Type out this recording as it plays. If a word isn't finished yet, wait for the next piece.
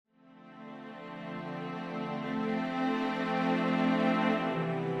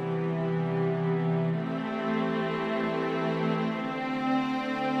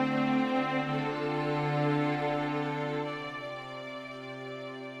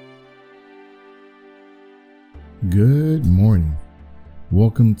Good morning.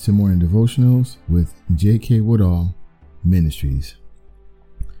 Welcome to Morning Devotionals with J.K. Woodall Ministries.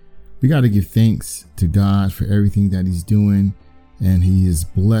 We got to give thanks to God for everything that He's doing, and He has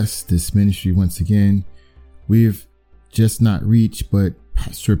blessed this ministry once again. We've just not reached, but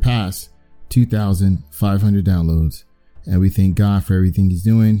surpassed 2,500 downloads, and we thank God for everything He's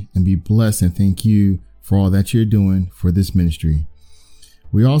doing, and be blessed and thank you for all that you're doing for this ministry.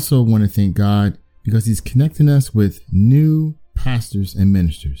 We also want to thank God because He's connecting us with new pastors and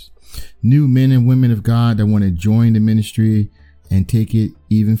ministers, new men and women of God that want to join the ministry and take it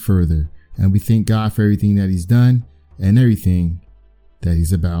even further. And we thank God for everything that He's done and everything that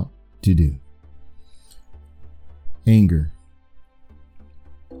He's about to do. Anger.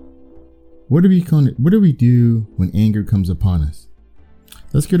 What do we do when anger comes upon us?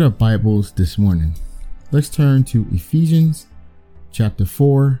 Let's get our Bibles this morning. Let's turn to Ephesians chapter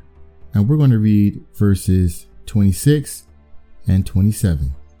 4. And we're going to read verses 26 and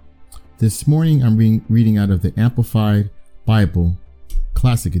 27. This morning, I'm reading out of the Amplified Bible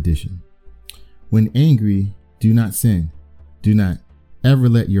Classic Edition. When angry, do not sin. Do not ever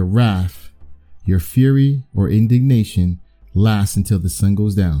let your wrath, your fury, or indignation last until the sun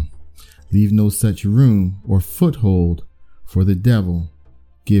goes down. Leave no such room or foothold for the devil.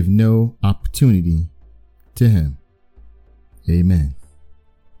 Give no opportunity to him. Amen.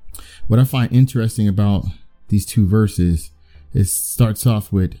 What I find interesting about these two verses, it starts off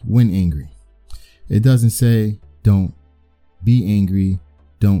with when angry. It doesn't say don't be angry,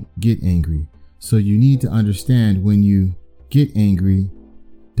 don't get angry. So you need to understand when you get angry,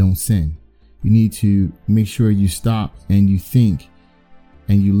 don't sin. You need to make sure you stop and you think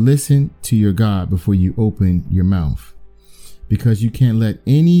and you listen to your God before you open your mouth. Because you can't let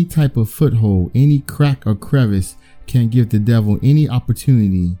any type of foothold, any crack or crevice can give the devil any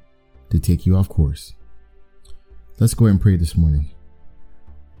opportunity to take you off course. Let's go ahead and pray this morning.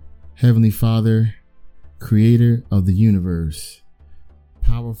 Heavenly Father, creator of the universe,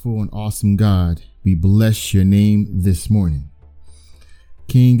 powerful and awesome God, we bless your name this morning.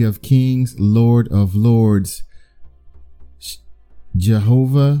 King of kings, Lord of lords,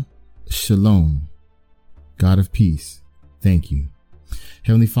 Jehovah Shalom, God of peace, thank you.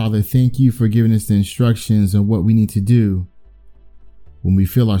 Heavenly Father, thank you for giving us the instructions on what we need to do when we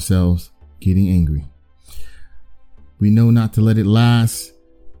feel ourselves getting angry. We know not to let it last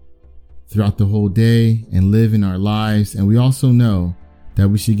throughout the whole day and live in our lives. And we also know that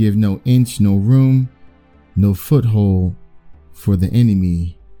we should give no inch, no room, no foothold for the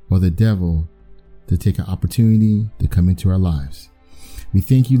enemy or the devil to take an opportunity to come into our lives. We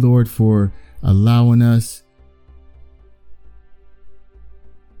thank you, Lord, for allowing us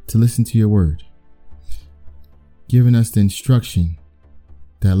to listen to your word, giving us the instruction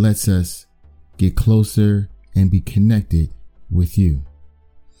that lets us get closer and be connected with you.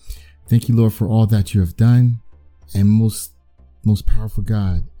 Thank you, Lord, for all that you have done, and most powerful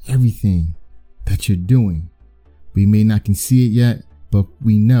God, everything that you're doing. We may not can see it yet, but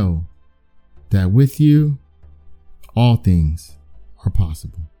we know that with you, all things are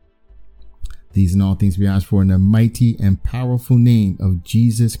possible. These and all things we ask for in the mighty and powerful name of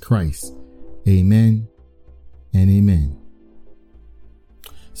Jesus Christ. Amen and amen.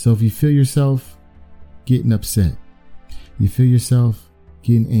 So if you feel yourself getting upset, you feel yourself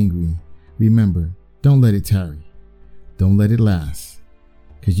getting angry, remember, don't let it tarry. Don't let it last,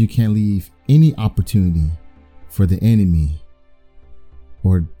 because you can't leave any opportunity for the enemy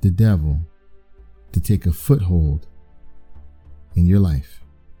or the devil to take a foothold in your life.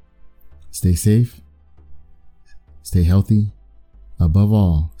 Stay safe, stay healthy, above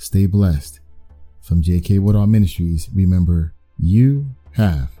all, stay blessed. From J.K. Woodall Ministries, remember, you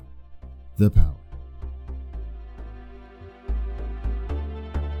have the power.